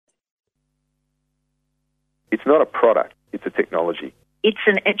It's not a product, it's a technology. It's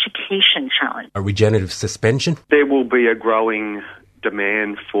an education challenge. A regenerative suspension. There will be a growing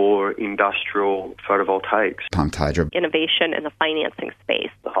demand for industrial photovoltaics. Pumped hydro. Innovation in the financing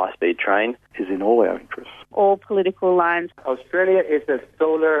space. The high-speed train is in all our interests. All political lines. Australia is a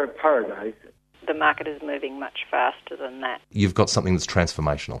solar paradise. The market is moving much faster than that. You've got something that's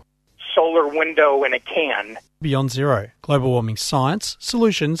transformational. Solar window in a can. Beyond Zero, global warming science,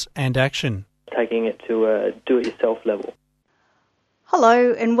 solutions and action. Taking it to a do-it-yourself level.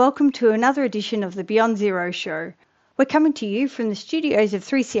 Hello and welcome to another edition of the Beyond Zero show. We're coming to you from the studios of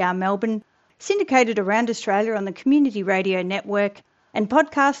 3CR Melbourne, syndicated around Australia on the Community Radio Network and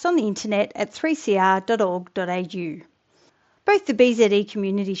podcast on the internet at 3cr.org.au. Both the BZE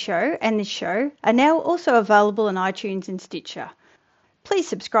Community Show and this show are now also available on iTunes and Stitcher. Please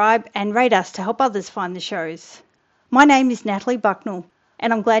subscribe and rate us to help others find the shows. My name is Natalie Bucknell,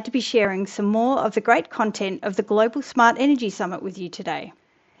 and I'm glad to be sharing some more of the great content of the Global Smart Energy Summit with you today.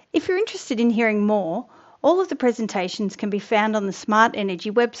 If you're interested in hearing more, all of the presentations can be found on the Smart Energy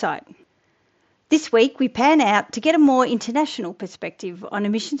website. This week we pan out to get a more international perspective on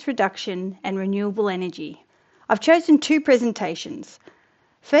emissions reduction and renewable energy. I've chosen two presentations.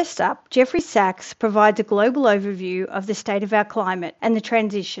 First up, Jeffrey Sachs provides a global overview of the state of our climate and the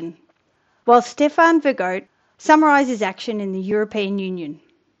transition, while Stefan Vergote summarises action in the European Union.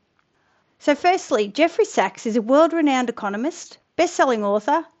 So firstly, Jeffrey Sachs is a world-renowned economist, best-selling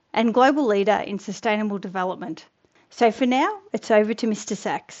author and global leader in sustainable development. So for now, it's over to Mr.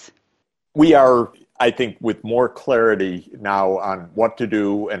 Sachs. We are, I think, with more clarity now on what to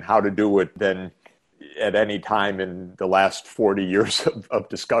do and how to do it than at any time in the last 40 years of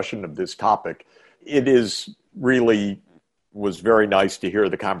discussion of this topic. It was very nice to hear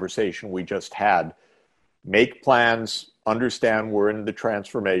the conversation we just had. Make plans, understand we're in the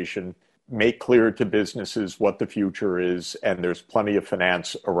transformation, make clear to businesses what the future is, and there's plenty of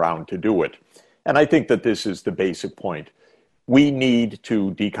finance around to do it. And I think that this is the basic point. We need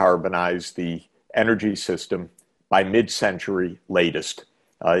to decarbonize the energy system by mid-century latest.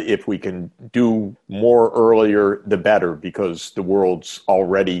 If we can do more earlier, the better, because the world's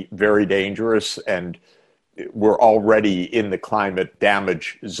already very dangerous and we're already in the climate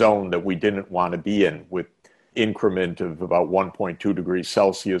damage zone that we didn't want to be in, with increment of about 1.2 degrees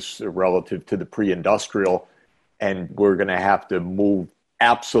Celsius relative to the pre-industrial. And we're going to have to move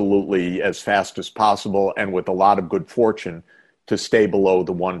absolutely as fast as possible and with a lot of good fortune to stay below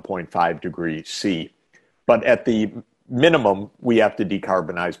the 1.5 degree C. But at the minimum, we have to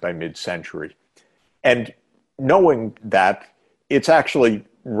decarbonize by mid-century. And knowing that, it's actually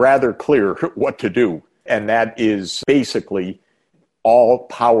rather clear what to do. And that is basically all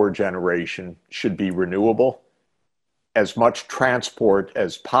power generation should be renewable. As much transport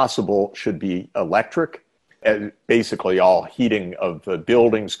as possible should be electric. And basically all heating of the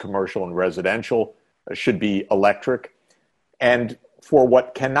buildings, commercial and residential, should be electric. And for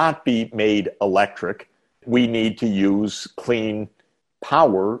what cannot be made electric, we need to use clean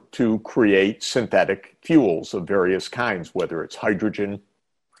power to create synthetic fuels of various kinds, whether it's hydrogen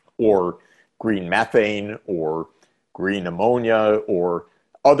or green methane or green ammonia or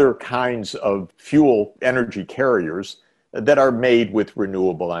other kinds of fuel energy carriers that are made with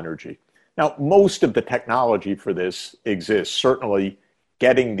renewable energy. Now, most of the technology for this exists. Certainly,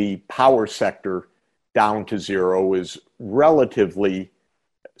 getting the power sector down to zero is relatively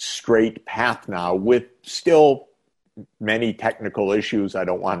straight path now, with still many technical issues. I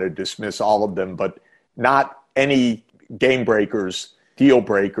don't want to dismiss all of them, but not any game breakers, deal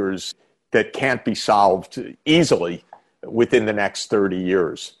breakers that can't be solved easily within the next 30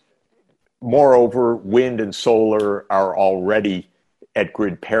 years. Moreover, wind and solar are already at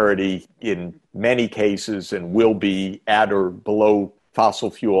grid parity in many cases and will be at or below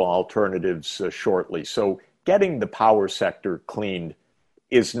fossil fuel alternatives shortly. So getting the power sector cleaned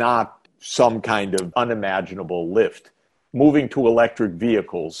is not some kind of unimaginable lift. Moving to electric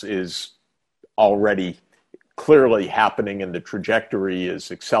vehicles is already clearly happening and the trajectory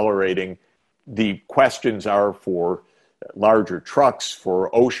is accelerating. The questions are for larger trucks, for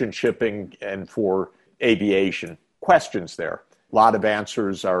ocean shipping, and for aviation. Questions there. A lot of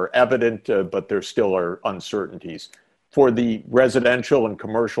answers are evident, but there still are uncertainties. For the residential and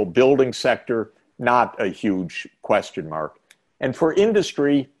commercial building sector, not a huge question mark. And for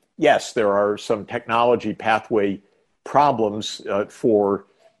industry, yes, there are some technology pathway problems for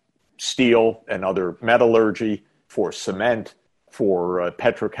steel and other metallurgy, for cement, for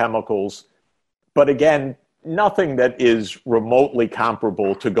petrochemicals. But again, nothing that is remotely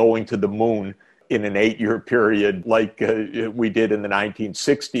comparable to going to the moon in an 8-year period like we did in the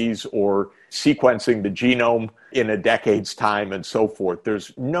 1960s, or sequencing the genome in a decade's time and so forth.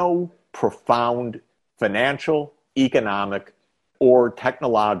 There's no profound financial, economic, or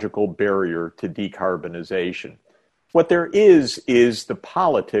technological barrier to decarbonization. What there is the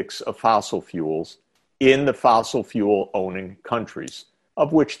politics of fossil fuels in the fossil fuel owning countries,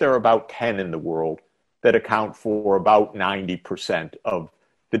 of which there are about 10 in the world that account for about 90% of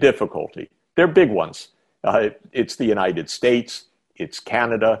the difficulty. They're big ones. It's the United States, it's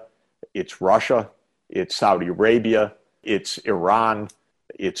Canada, it's Russia, it's Saudi Arabia, it's Iran,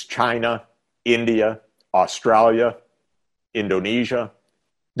 it's China, India, Australia, Indonesia.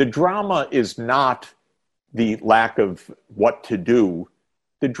 The drama is not the lack of what to do.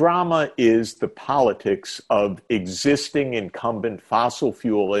 The drama is the politics of existing incumbent fossil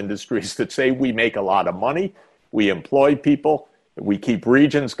fuel industries that say we make a lot of money, we employ people, we keep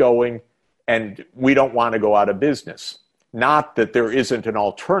regions going, and we don't want to go out of business. Not that there isn't an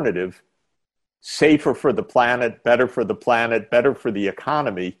alternative, safer for the planet, better for the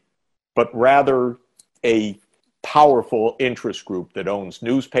economy, but rather a powerful interest group that owns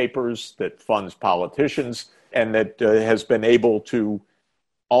newspapers, that funds politicians, and that has been able to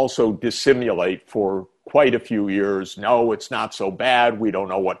also dissimulate for quite a few years. No, it's not so bad. We don't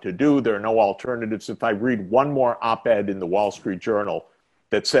know what to do. There are no alternatives. If I read one more op-ed in the Wall Street Journal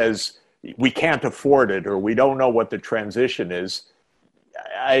that says we can't afford it or we don't know what the transition is,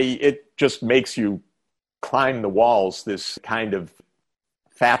 it just makes you climb the walls, this kind of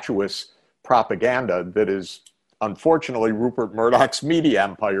fatuous propaganda that is, unfortunately, Rupert Murdoch's media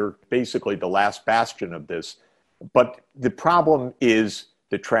empire, basically the last bastion of this. But the problem is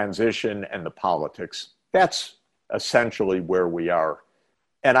the transition and the politics. That's essentially where we are.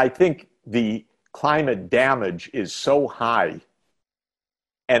 And I think the climate damage is so high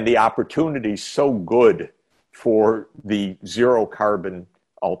and the opportunity so good for the zero carbon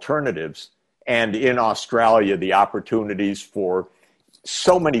alternatives. And in Australia, the opportunities for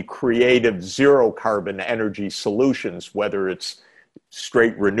so many creative zero carbon energy solutions, whether it's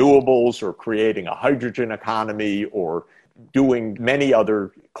straight renewables or creating a hydrogen economy or doing many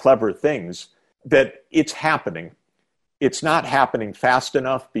other clever things, that it's happening. It's not happening fast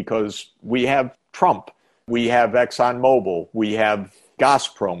enough because we have Trump, we have ExxonMobil, we have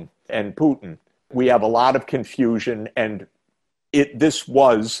Gazprom and Putin. We have a lot of confusion, and this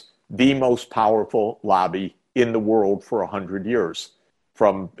was the most powerful lobby in the world for 100 years.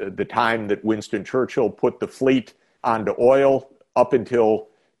 From the time that Winston Churchill put the fleet onto oil up until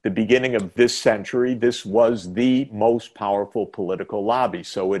the beginning of this century, this was the most powerful political lobby.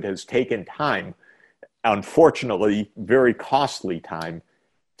 So it has taken time, unfortunately, very costly time,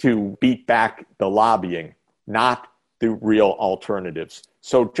 to beat back the lobbying, not the real alternatives.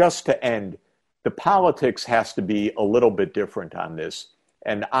 So just to end, the politics has to be a little bit different on this.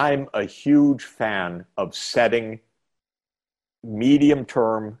 And I'm a huge fan of setting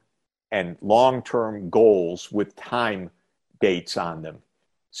medium-term and long-term goals with time dates on them.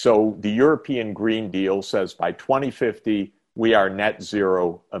 So the European Green Deal says by 2050, we are net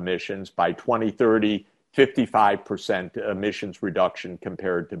zero emissions. By 2030, 55% emissions reduction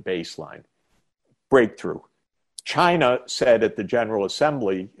compared to baseline. Breakthrough. China said at the General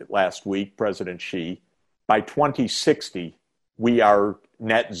Assembly last week, President Xi, by 2060, we are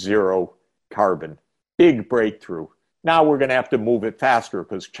net zero carbon. Big breakthrough. Now we're going to have to move it faster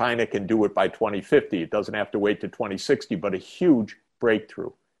because China can do it by 2050. It doesn't have to wait to 2060, but a huge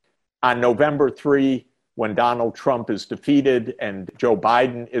breakthrough. On November 3, when Donald Trump is defeated and Joe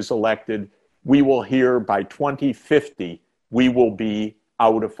Biden is elected, we will hear by 2050, we will be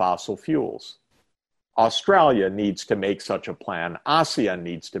out of fossil fuels. Australia needs to make such a plan. ASEAN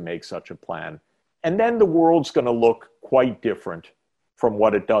needs to make such a plan. And then the world's going to look quite different from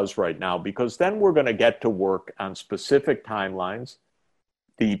what it does right now, because then we're going to get to work on specific timelines.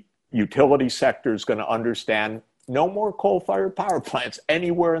 The utility sector is going to understand no more coal-fired power plants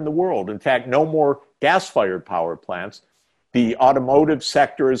anywhere in the world. In fact, no more gas-fired power plants. The automotive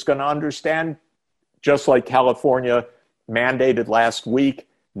sector is going to understand, just like California mandated last week,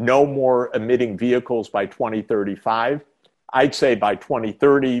 no more emitting vehicles by 2035. I'd say by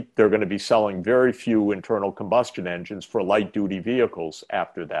 2030, they're going to be selling very few internal combustion engines for light-duty vehicles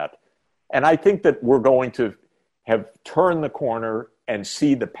after that. And I think that we're going to have turned the corner and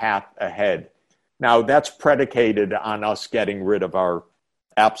see the path ahead. Now, that's predicated on us getting rid of our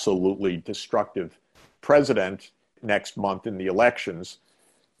absolutely destructive president next month in the elections.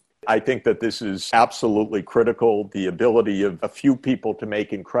 I think that this is absolutely critical. The ability of a few people to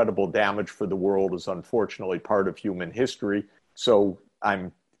make incredible damage for the world is unfortunately part of human history. So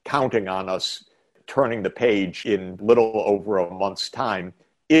I'm counting on us turning the page in little over a month's time.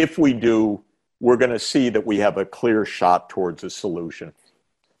 If we do, we're going to see that we have a clear shot towards a solution.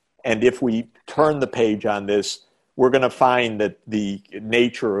 And if we turn the page on this, we're going to find that the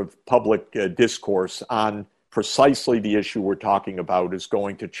nature of public discourse on precisely the issue we're talking about is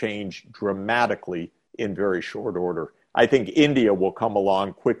going to change dramatically in very short order. I think India will come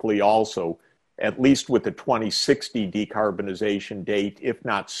along quickly also, at least with the 2060 decarbonization date, if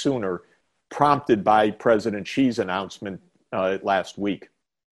not sooner, prompted by President Xi's announcement last week.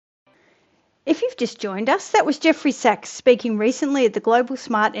 If you've just joined us, that was Jeffrey Sachs speaking recently at the Global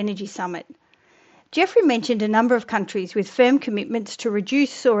Smart Energy Summit. Jeffrey mentioned a number of countries with firm commitments to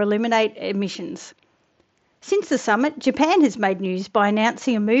reduce or eliminate emissions. Since the summit, Japan has made news by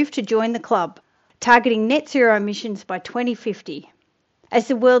announcing a move to join the club, targeting net zero emissions by 2050. As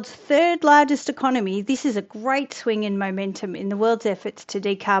the world's third largest economy, this is a great swing in momentum in the world's efforts to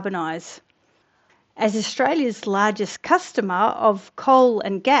decarbonise. As Australia's largest customer of coal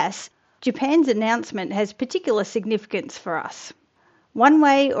and gas, Japan's announcement has particular significance for us. One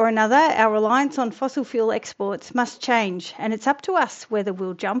way or another, our reliance on fossil fuel exports must change, and it's up to us whether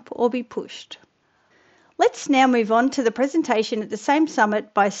we'll jump or be pushed. Let's now move on to the presentation at the same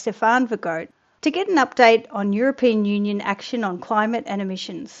summit by Stefan Vergote to get an update on European Union action on climate and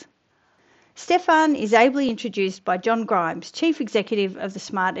emissions. Stefan is ably introduced by John Grimes, Chief Executive of the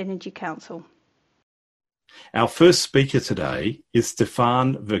Smart Energy Council. Our first speaker today is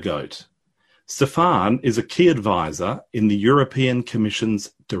Stefan Vergote. Stefan is a key advisor in the European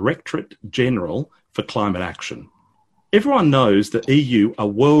Commission's Directorate General for Climate Action. Everyone knows that EU are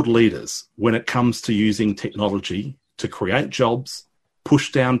world leaders when it comes to using technology to create jobs,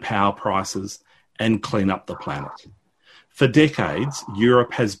 push down power prices, and clean up the planet. For decades,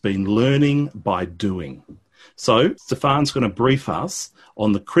 Europe has been learning by doing. So, Stefan's going to brief us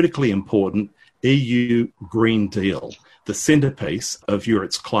on the critically important EU Green Deal, the centrepiece of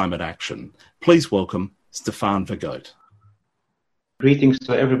Europe's climate action. Please welcome Stefan Vergote. Greetings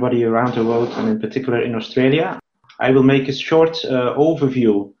to everybody around the world and in particular in Australia. I will make a short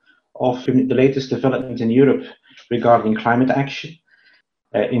overview of the latest development in Europe regarding climate action,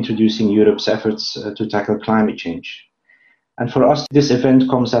 introducing Europe's efforts to tackle climate change. And for us, this event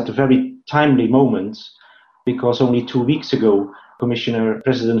comes at a very timely moment because only 2 weeks ago, Commissioner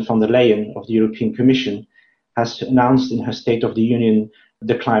President von der Leyen of the European Commission has announced in her State of the Union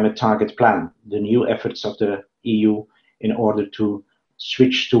the Climate Target Plan, the new efforts of the EU in order to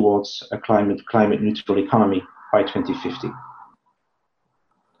switch towards a climate neutral economy by 2050.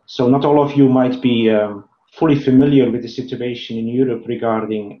 So not all of you might be fully familiar with the situation in Europe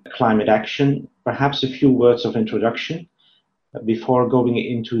regarding climate action. Perhaps a few words of introduction before going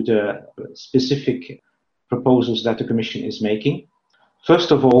into the specific proposals that the Commission is making.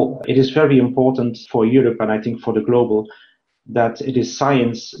 First of all, it is very important for Europe, and I think for the global, that it is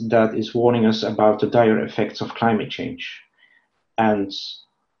science that is warning us about the dire effects of climate change. And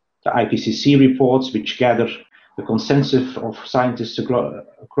the IPCC reports, which gather the consensus of scientists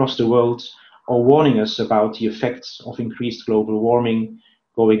across the world, are warning us about the effects of increased global warming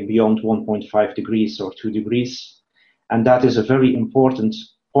going beyond 1.5 degrees or 2 degrees. And that is a very important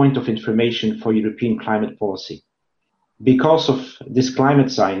point of information for European climate policy. Because of this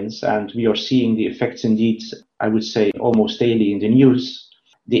climate science, and we are seeing the effects indeed, I would say, almost daily in the news,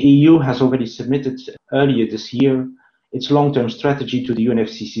 the EU has already submitted earlier this year its long-term strategy to the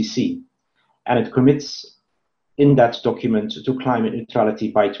UNFCCC, and it commits in that document to climate neutrality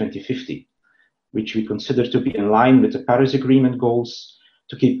by 2050, which we consider to be in line with the Paris Agreement goals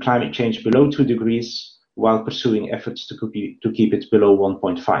to keep climate change below 2 degrees while pursuing efforts to keep it below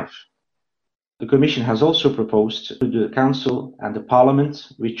 1.5. The Commission has also proposed to the Council and the Parliament,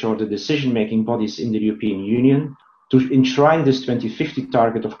 which are the decision-making bodies in the European Union, to enshrine this 2050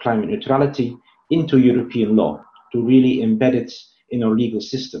 target of climate neutrality into European law, to really embed it in our legal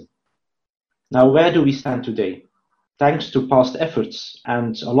system. Now, where do we stand today? Thanks to past efforts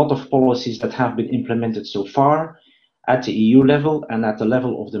and a lot of policies that have been implemented so far at the EU level and at the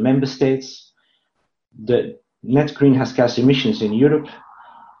level of the member states, the net greenhouse gas emissions in Europe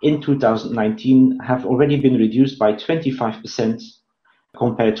in 2019 have already been reduced by 25%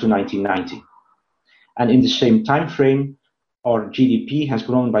 compared to 1990. And in the same time frame, our GDP has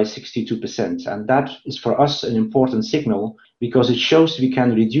grown by 62%. And that is for us an important signal because it shows we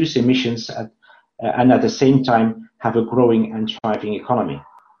can reduce emissions and at the same time have a growing and thriving economy.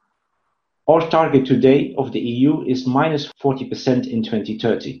 Our target today of the EU is minus 40% in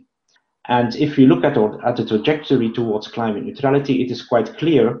 2030. And if we look at the trajectory towards climate neutrality, it is quite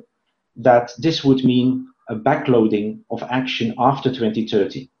clear that this would mean a backloading of action after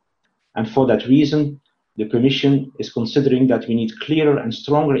 2030. And for that reason, the Commission is considering that we need clearer and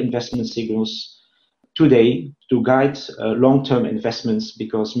stronger investment signals today to guide long-term investments,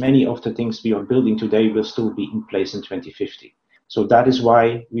 because many of the things we are building today will still be in place in 2050. So that is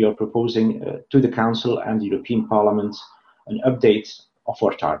why we are proposing to the Council and the European Parliament an update of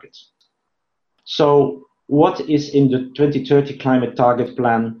our targets. So what is in the 2030 climate target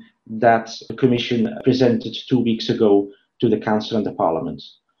plan that the Commission presented 2 weeks ago to the Council and the Parliament?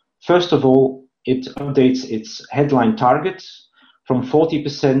 First of all, it updates its headline target from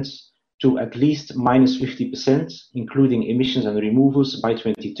 40% to at least minus 50%, including emissions and removals by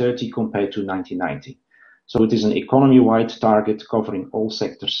 2030 compared to 1990. So it is an economy-wide target covering all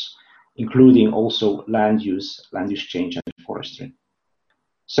sectors, including also land use change and forestry.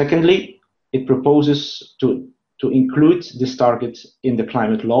 Secondly, it proposes to include this target in the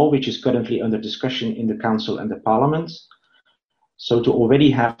climate law, which is currently under discussion in the Council and the Parliament. So to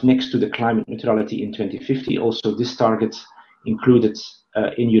already have next to the climate neutrality in 2050, also this target included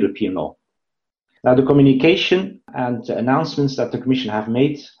in European law. Now the communication and the announcements that the Commission have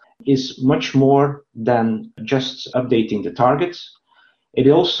made is much more than just updating the targets. It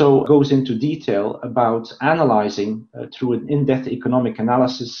also goes into detail about analyzing through an in-depth economic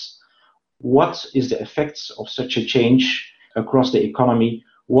analysis what is the effects of such a change across the economy,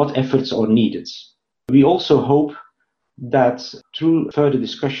 what efforts are needed. We also hope that through further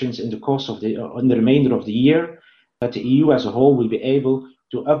discussions in the course of the remainder of the year, that the EU as a whole will be able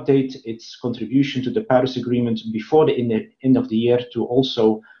to update its contribution to the Paris Agreement before the end of the year to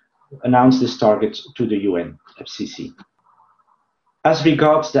also announce this target to the UN FCC. As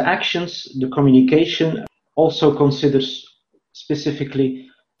regards the actions, the communication also considers specifically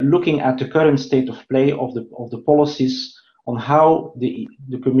looking at the current state of play of the policies on how the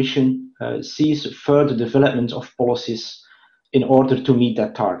Commission sees further development of policies in order to meet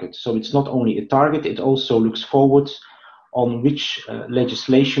that target. So it's not only a target, it also looks forward on which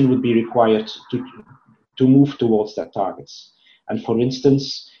legislation would be required to move towards that targets. And for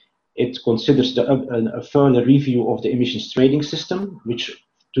instance, it considers a further review of the emissions trading system, which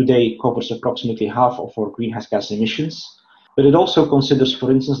today covers approximately half of our greenhouse gas emissions. But it also considers,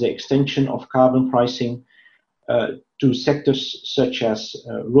 for instance, the extension of carbon pricing to sectors such as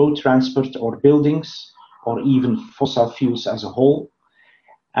road transport or buildings, or even fossil fuels as a whole.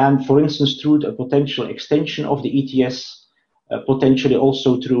 And for instance, through the potential extension of the ETS, potentially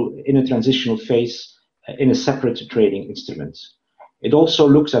also through in a transitional phase in a separate trading instrument. It also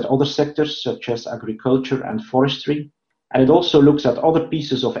looks at other sectors such as agriculture and forestry. And it also looks at other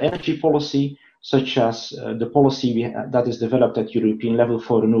pieces of energy policy, such as the policy that is developed at European level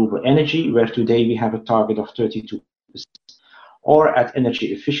for renewable energy, where today we have a target of 32%, or at energy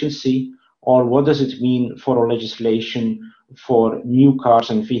efficiency, or what does it mean for our legislation for new cars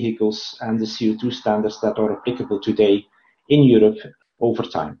and vehicles and the CO2 standards that are applicable today in Europe over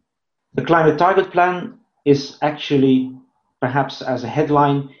time. The climate target plan is actually, perhaps as a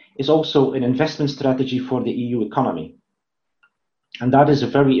headline, is also an investment strategy for the EU economy. And that is a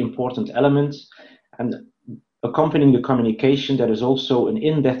very important element. And accompanying the communication, there is also an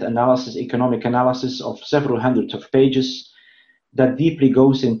in-depth analysis, economic analysis of several hundreds of pages that deeply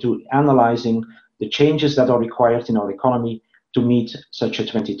goes into analyzing the changes that are required in our economy to meet such a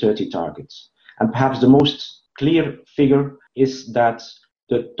 2030 target. And perhaps the most clear figure is that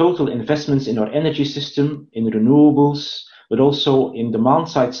the total investments in our energy system, in renewables, but also in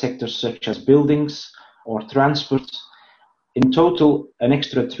demand-side sectors such as buildings or transport, in total, an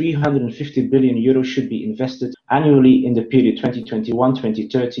extra 350 billion euros should be invested annually in the period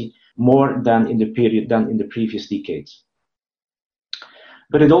 2021-2030, more than in the previous decades.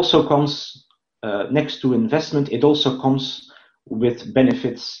 But it also comes, next to investment, it also comes with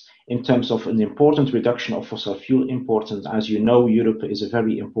benefits in terms of an important reduction of fossil fuel imports. And as you know, Europe is a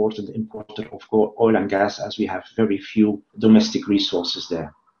very important importer of oil and gas, as we have very few domestic resources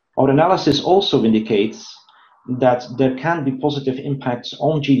there. Our analysis also indicates that there can be positive impacts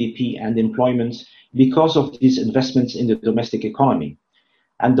on GDP and employment because of these investments in the domestic economy.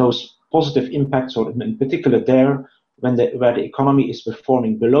 And those positive impacts are in particular there where the economy is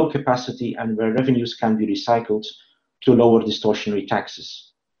performing below capacity and where revenues can be recycled to lower distortionary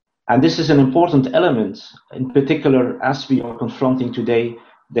taxes. And this is an important element, in particular as we are confronting today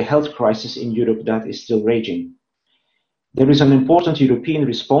the health crisis in Europe that is still raging. There is an important European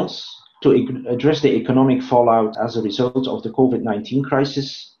response to address the economic fallout as a result of the COVID-19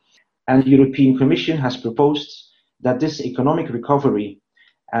 crisis. And the European Commission has proposed that this economic recovery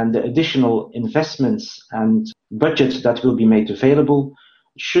and the additional investments and budgets that will be made available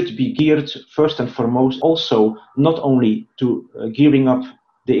should be geared first and foremost also not only to gearing up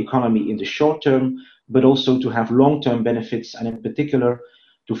the economy in the short term, but also to have long-term benefits, and in particular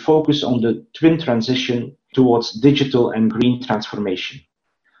to focus on the twin transition towards digital and green transformation.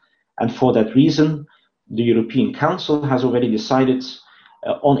 And for that reason, the European Council has already decided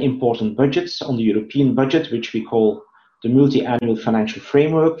on important budgets, on the European budget, which we call the Multi-Annual Financial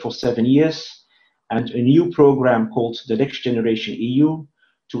Framework for 7 years, and a new program called the Next Generation EU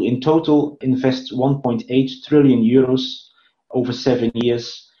to in total invest 1.8 trillion euros over 7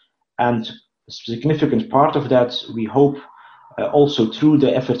 years. And a significant part of that, we hope, also through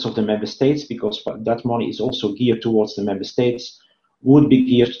the efforts of the member states, because that money is also geared towards the member states, would be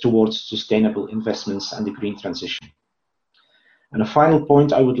geared towards sustainable investments and the green transition. And a final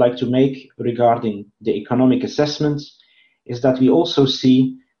point I would like to make regarding the economic assessment is that we also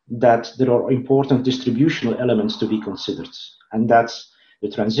see that there are important distributional elements to be considered, and that the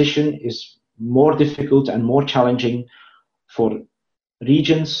transition is more difficult and more challenging for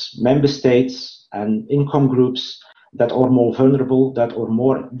regions, member states, and income groups that are more vulnerable,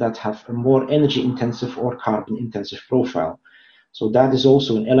 that have a more energy intensive or carbon intensive profile. So that is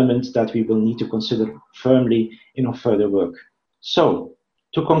also an element that we will need to consider firmly in our further work. So,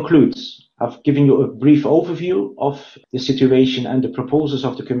 to conclude, I've given you a brief overview of the situation and the proposals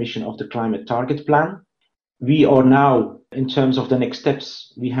of the Commission of the Climate Target Plan. We are now, in terms of the next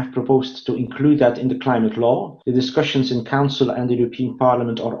steps, we have proposed to include that in the climate law. The discussions in Council and the European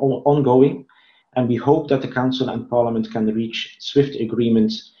Parliament are ongoing, and we hope that the Council and Parliament can reach swift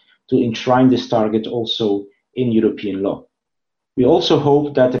agreement to enshrine this target also in European law. We also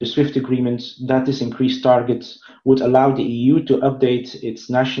hope that the swift agreement that this increased target would allow the EU to update its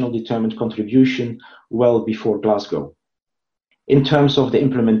national determined contribution well before Glasgow. In terms of the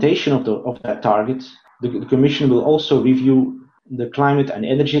implementation of that target, the Commission will also review the climate and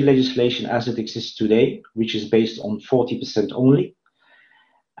energy legislation as it exists today, which is based on 40% only,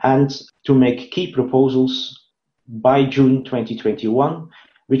 and to make key proposals by June 2021,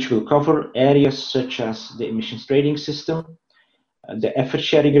 which will cover areas such as the emissions trading system, the effort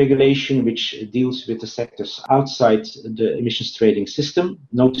sharing regulation, which deals with the sectors outside the emissions trading system,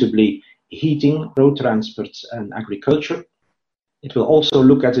 notably heating, road transport, and agriculture. It will also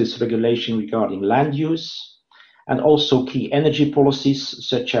look at its regulation regarding land use, and also key energy policies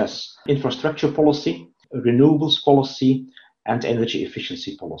such as infrastructure policy, renewables policy, and energy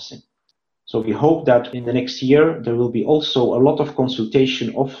efficiency policy. So we hope that in the next year there will be also a lot of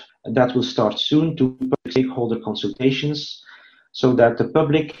consultation that will start soon to public stakeholder consultations, so that the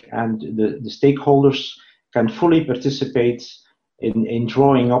public and the stakeholders can fully participate in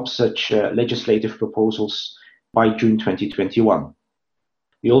drawing up such legislative proposals by June 2021.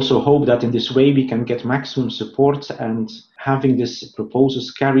 We also hope that in this way we can get maximum support and having these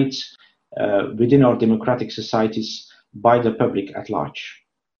proposals carried within our democratic societies by the public at large.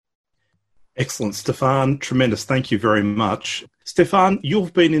 Excellent, Stefan. Tremendous. Thank you very much. Stefan,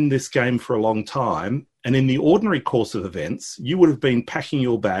 you've been in this game for a long time, and in the ordinary course of events, you would have been packing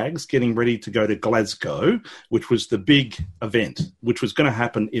your bags, getting ready to go to Glasgow, which was the big event, which was going to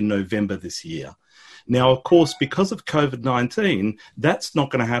happen in November this year. Now, of course, because of COVID-19, that's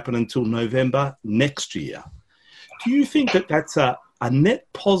not going to happen until November next year. Do you think that that's a net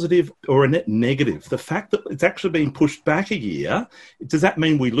positive or a net negative? The fact that it's actually been pushed back a year, does that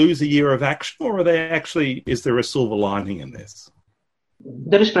mean we lose a year of action, or is there a silver lining in this?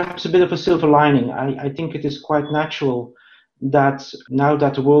 There is perhaps a bit of a silver lining. I think it is quite natural that now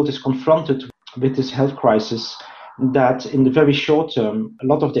that the world is confronted with this health crisis, that in the very short term, a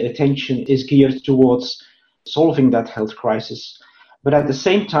lot of the attention is geared towards solving that health crisis. But at the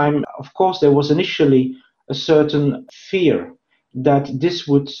same time, of course, there was initially a certain fear that this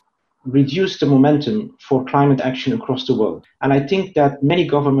would reduce the momentum for climate action across the world. And I think that many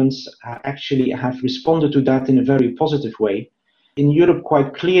governments actually have responded to that in a very positive way. In Europe,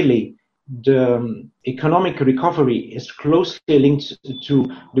 quite clearly, the economic recovery is closely linked to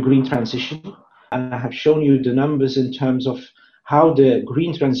the green transition. And I have shown you the numbers in terms of how the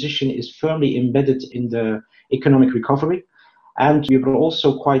green transition is firmly embedded in the economic recovery. And we were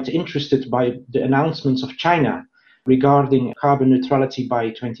also quite interested by the announcements of China regarding carbon neutrality by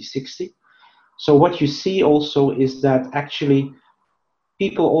 2060. So what you see also is that actually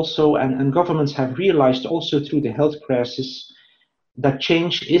people also and governments have realized also through the health crisis that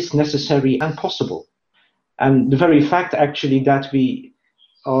change is necessary and possible. And the very fact actually that we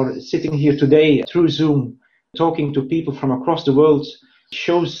are sitting here today through Zoom talking to people from across the world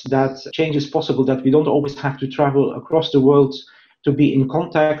shows that change is possible, that we don't always have to travel across the world to be in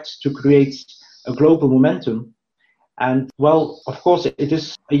contact, to create a global momentum. And well, of course,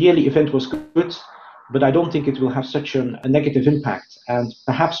 a yearly event was good, but I don't think it will have such a negative impact, and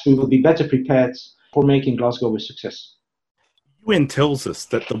perhaps we will be better prepared for making Glasgow a success. UN tells us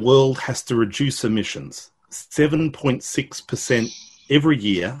that the world has to reduce emissions 7.6% every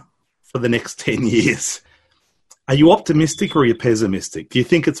year for the next 10 years. Are you optimistic or are you pessimistic? Do you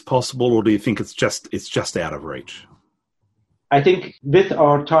think it's possible, or do you think it's just out of reach? I think with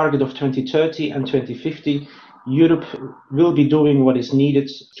our target of 2030 and 2050, Europe will be doing what is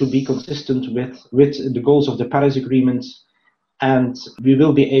needed to be consistent with the goals of the Paris Agreement, and we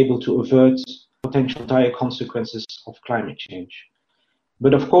will be able to avert potential dire consequences of climate change.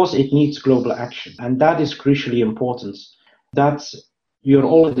 But of course, it needs global action, and that is crucially important, that we are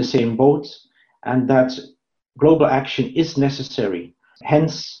all in the same boat and that global action is necessary.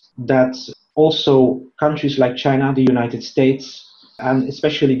 Hence, that also countries like China, the United States, and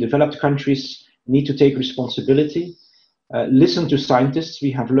especially developed countries need to take responsibility, listen to scientists.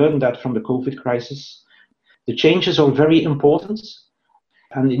 We have learned that from the COVID crisis. The changes are very important.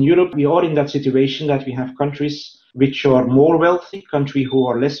 And in Europe, we are in that situation that we have countries which are more wealthy, countries who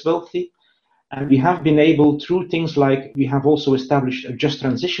are less wealthy. And we have been able, through things like we have also established a Just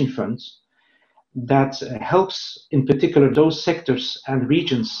Transition Fund that helps in particular those sectors and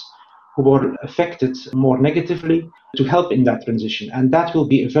regions who are affected more negatively to help in that transition. And that will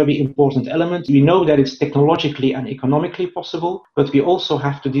be a very important element. We know that it's technologically and economically possible, but we also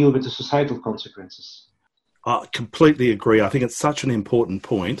have to deal with the societal consequences. I completely agree. I think it's such an important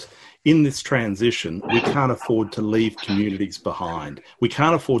point. In this transition, we can't afford to leave communities behind. We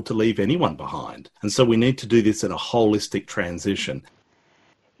can't afford to leave anyone behind. And so we need to do this in a holistic transition.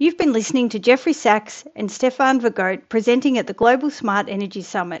 You've been listening to Jeffrey Sachs and Stefan Vergote presenting at the Global Smart Energy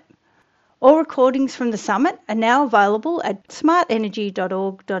Summit. All recordings from the summit are now available at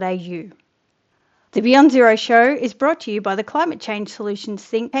smartenergy.org.au. The Beyond Zero show is brought to you by the climate change solutions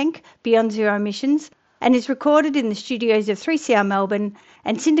think tank Beyond Zero Emissions and is recorded in the studios of 3CR Melbourne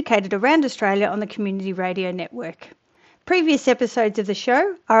and syndicated around Australia on the Community Radio Network. Previous episodes of the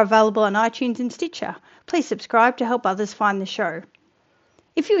show are available on iTunes and Stitcher. Please subscribe to help others find the show.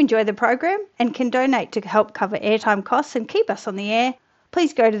 If you enjoy the program and can donate to help cover airtime costs and keep us on the air,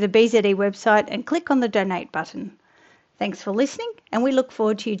 please go to the BZE website and click on the donate button. Thanks for listening, and we look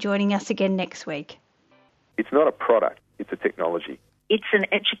forward to you joining us again next week. It's not a product, it's a technology. It's an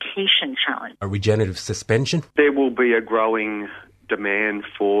education challenge. A regenerative suspension. There will be a growing demand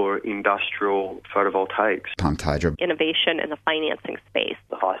for industrial photovoltaics. Pumped hydro. Innovation in the financing space.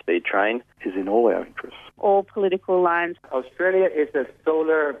 The high-speed train is in all our interests. All political lines. Australia is a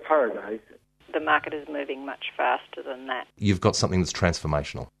solar paradise. The market is moving much faster than that. You've got something that's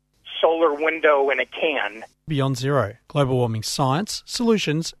transformational. Solar window in a can. Beyond Zero, global warming science,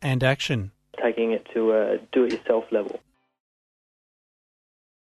 solutions and action. Taking it to a do-it-yourself level.